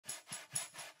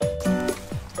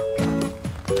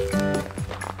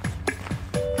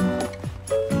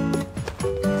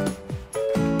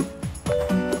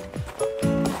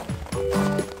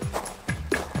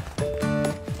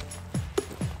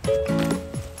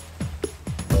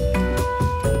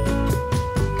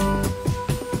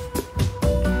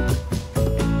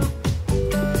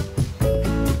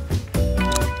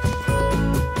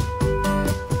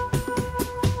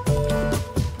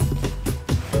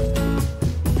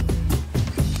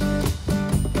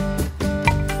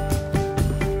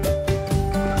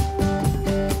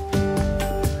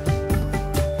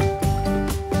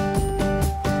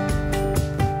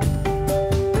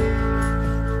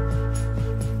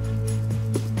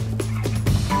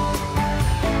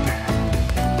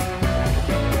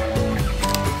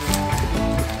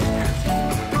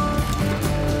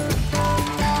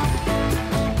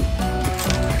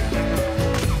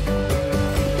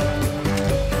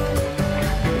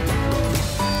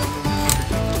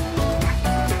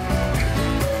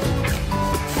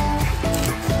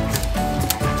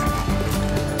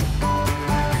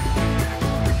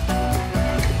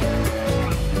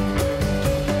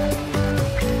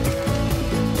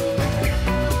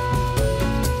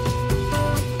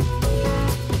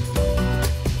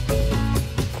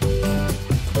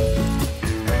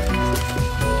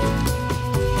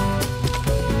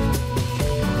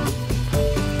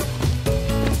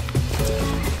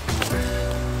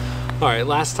All right,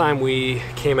 last time we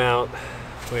came out,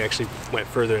 we actually went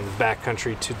further in the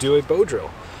backcountry to do a bow drill.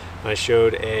 I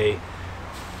showed a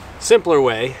simpler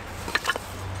way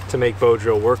to make bow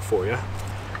drill work for you.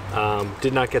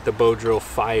 Did not get the bow drill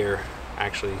fire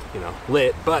actually,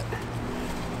 lit, but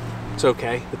it's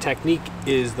okay. The technique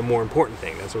is the more important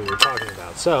thing. That's what we were talking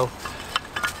about. So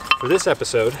for this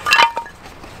episode,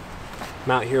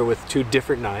 I'm out here with two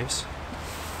different knives.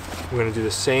 We're going to do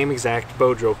the same exact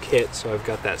bow drill kit, so I've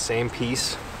got that same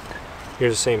piece.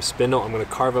 Here's the same spindle. I'm going to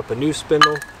carve up a new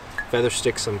spindle, feather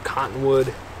stick some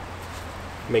cottonwood,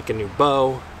 make a new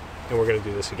bow, and we're going to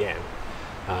do this again.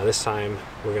 This time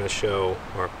we're going to show,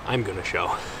 or I'm going to show,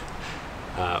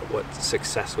 what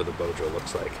success with a bow drill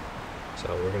looks like.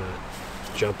 So we're going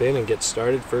to jump in and get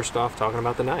started, first off talking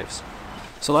about the knives.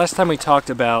 So last time we talked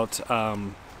about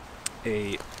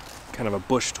a kind of a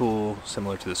bush tool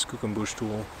similar to the Skookum bush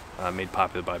tool, made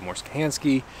popular by Morse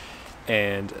Kahansky,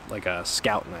 and like a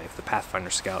scout knife, the Pathfinder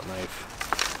scout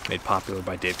knife, made popular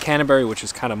by Dave Canterbury, which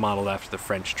is kind of modeled after the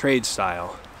French trade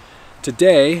style.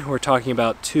 Today we're talking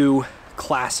about two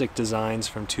classic designs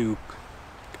from two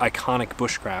iconic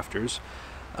bushcrafters.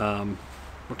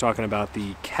 We're talking about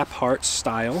the Kephart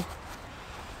style,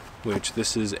 which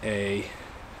this is a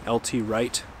LT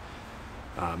Wright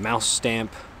mouse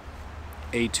stamp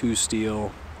A2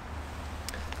 steel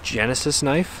Genesis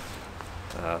knife,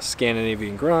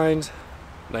 Scandinavian grind,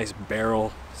 nice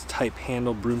barrel type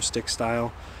handle, broomstick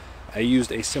style. I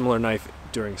used a similar knife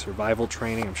during survival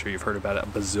training. I'm sure you've heard about it a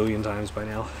bazillion times by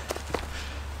now.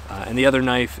 And the other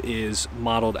knife is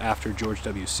modeled after George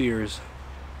W. Sears.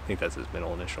 I think that's his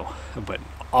middle initial, but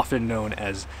often known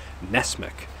as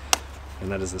Nessmuk.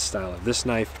 And that is the style of this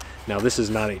knife. Now this is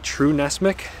not a true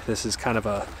Nessmuk. This is kind of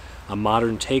a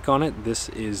modern take on it. This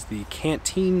is the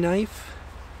Canteen knife.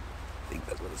 I think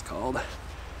that's what it's called.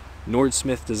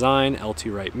 Nordsmith design, LT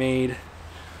Wright made.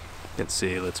 Let's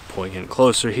see, let's point in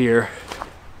closer here.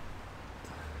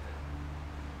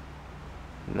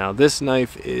 Now this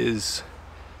knife is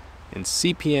in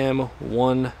CPM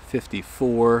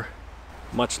 154,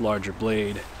 much larger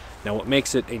blade. Now what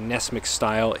makes it a Nessmuk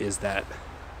style is that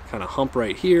kind of hump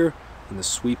right here and the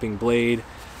sweeping blade.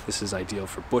 This is ideal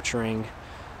for butchering,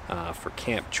 for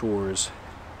camp chores.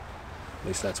 At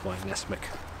least that's why Nessmuk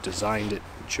designed it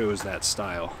and chose that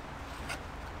style.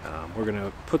 We're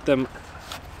gonna put them,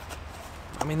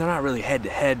 I mean, they're not really head to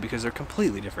head because they're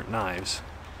completely different knives,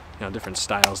 different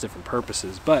styles, different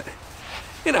purposes, but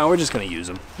we're just gonna use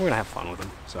them. We're gonna have fun with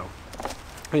them. So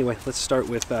anyway, let's start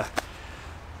with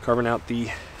carving out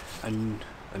a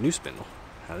new spindle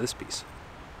out of this piece.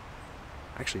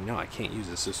 Actually, no, I can't use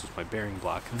this. This is my bearing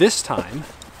block. This time,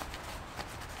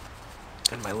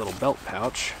 in my little belt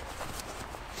pouch,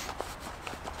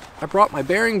 I brought my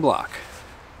bearing block.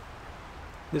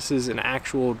 This is an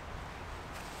actual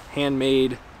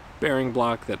handmade bearing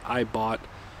block that I bought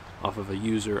off of a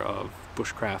user of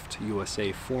Bushcraft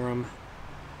USA forum.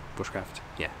 Bushcraft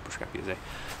USA.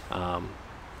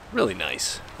 Really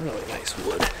nice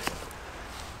wood.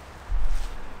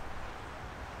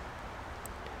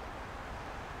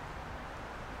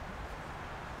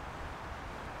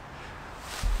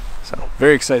 So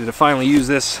very excited to finally use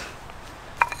this.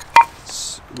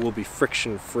 Will be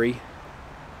friction free.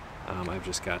 I've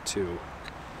just got to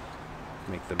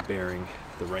make the bearing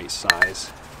the right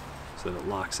size so that it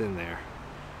locks in there.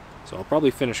 So I'll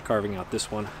probably finish carving out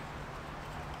this one.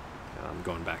 I'm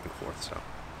going back and forth, so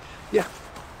yeah,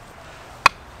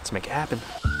 let's make it happen.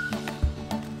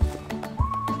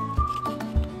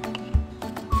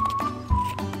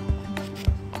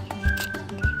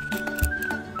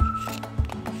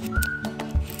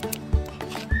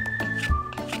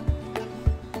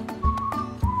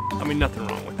 I mean, nothing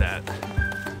wrong with that.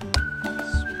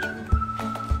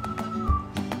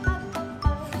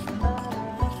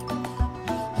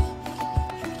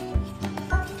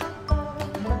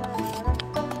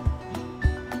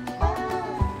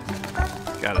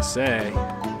 Gotta say,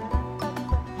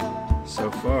 so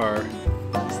far,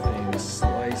 this thing is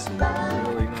slicing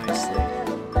really nicely.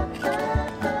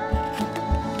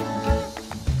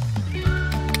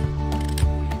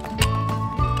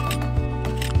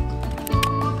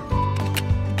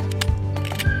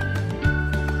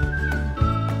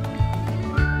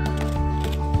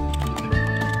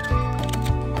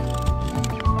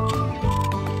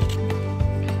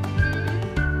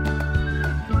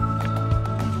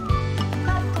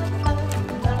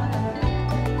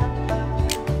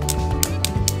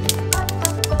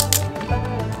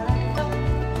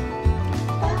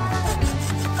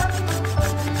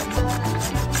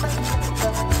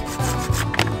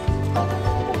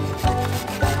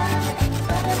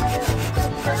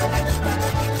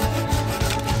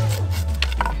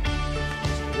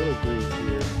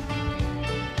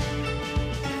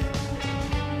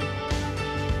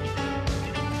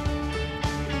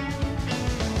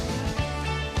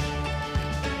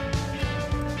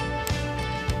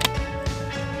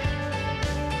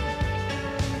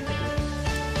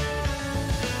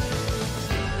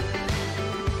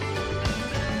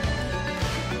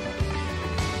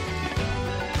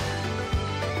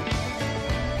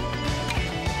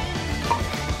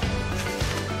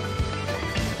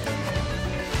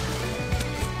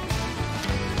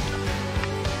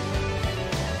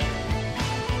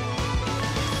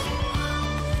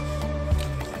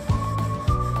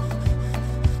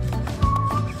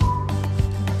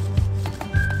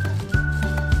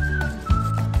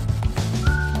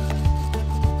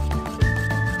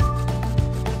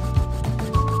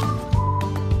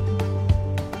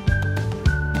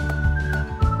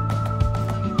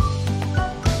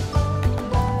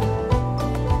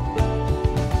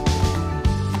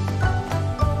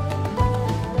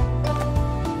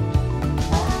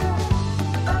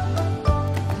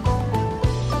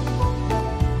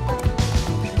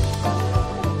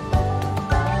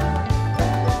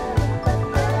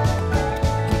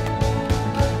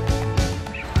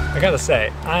 I gotta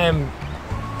say, I am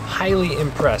highly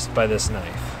impressed by this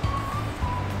knife.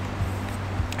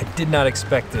 I did not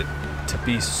expect it to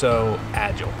be so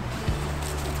agile.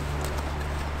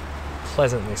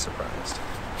 Pleasantly surprised.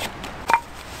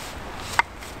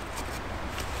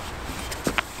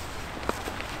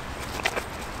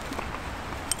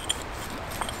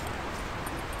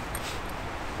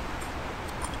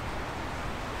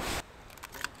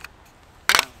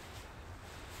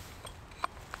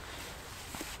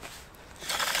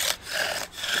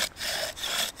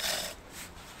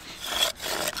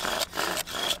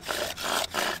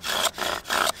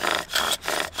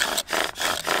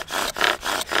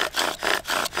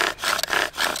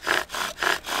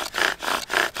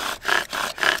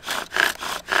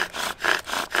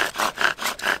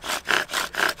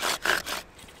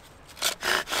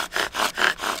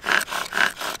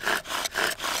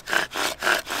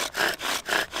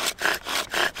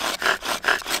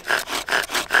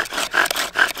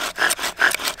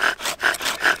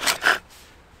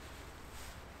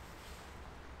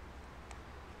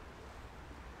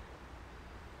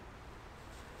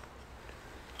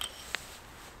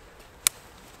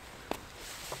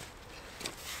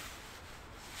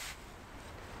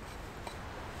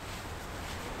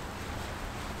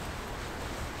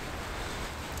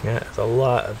 Yeah, it's a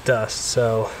lot of dust,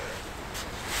 so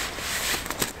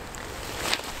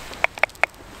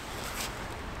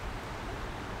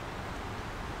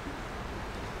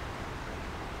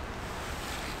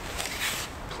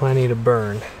plenty to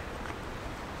burn.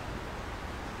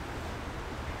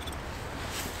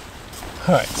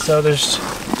 Alright, so there's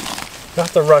not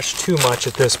to rush too much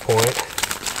at this point.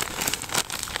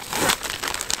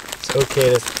 It's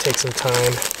okay to take some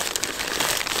time.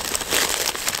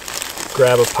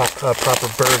 Grab a proper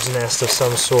bird's nest of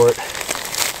some sort.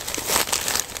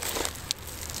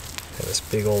 Got this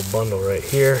big old bundle right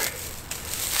here.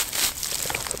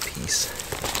 That's a piece.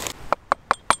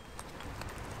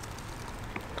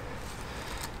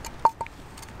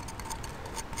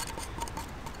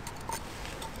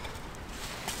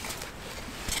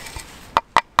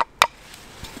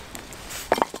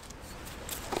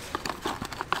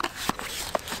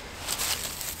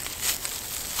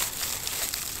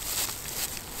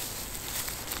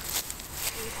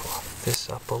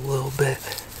 This up a little bit.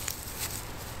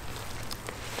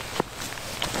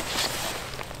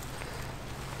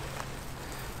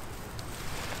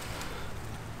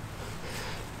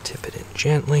 Tip it in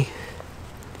gently.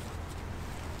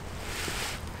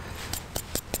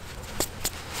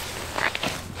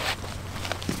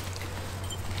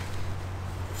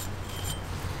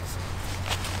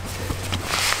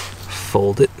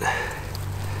 Fold it so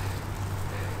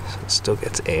it still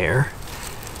gets air.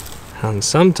 And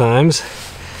sometimes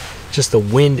just the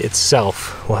wind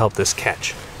itself will help this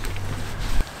catch.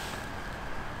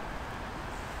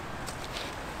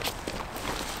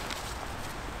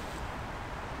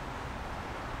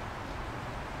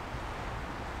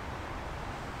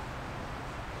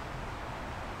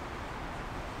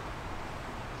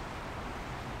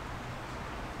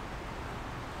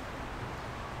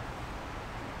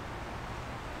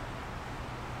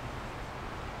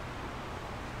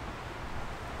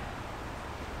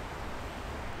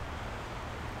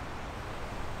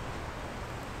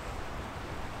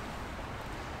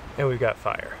 And we've got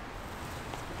fire.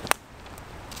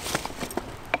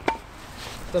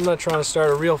 I'm not trying to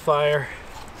start a real fire.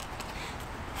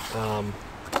 Kind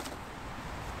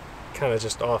of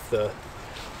just off the,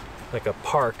 like a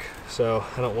park, so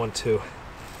I don't want to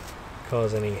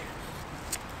cause any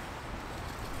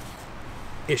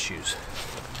issues.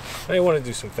 I want to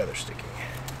do some feather sticking.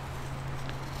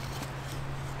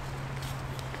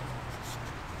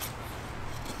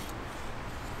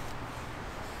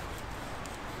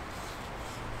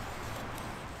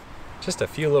 Just a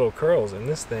few little curls, and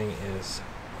this thing is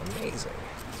amazing.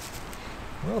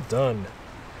 Well done,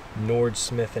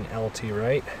 Nordsmith and LT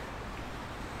Wright.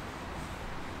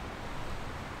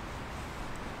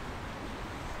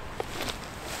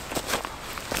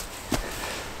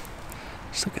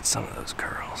 Just look at some of those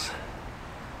curls.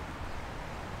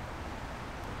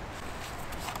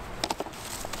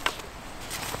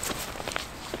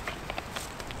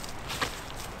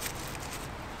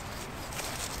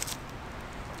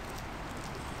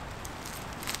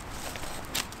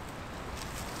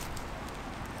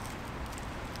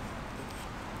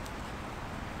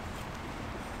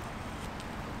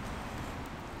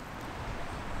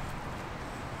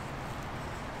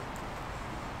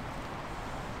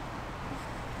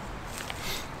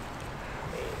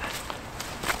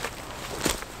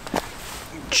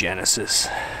 Genesis.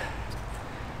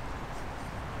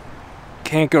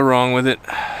 Can't go wrong with it.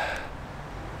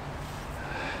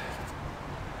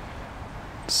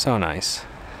 So nice.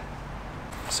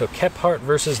 So Kephart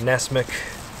versus Nessmuk.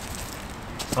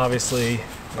 Obviously,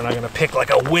 we're not gonna pick like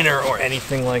a winner or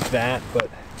anything like that, but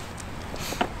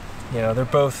you know, they're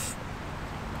both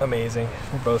amazing.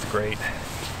 They're both great.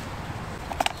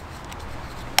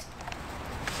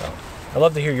 So I'd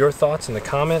love to hear your thoughts in the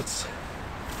comments.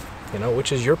 You know,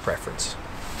 which is your preference?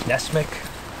 Nessmuk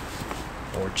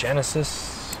or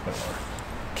Genesis or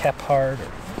Kephart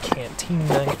or Canteen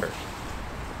knife or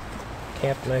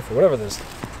camp knife or whatever this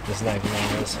knife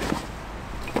name is.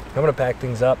 I'm gonna pack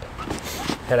things up,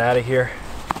 head out of here.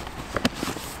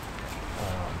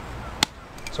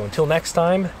 So until next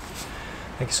time,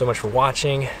 thank you so much for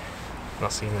watching, and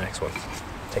I'll see you in the next one.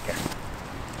 Take care.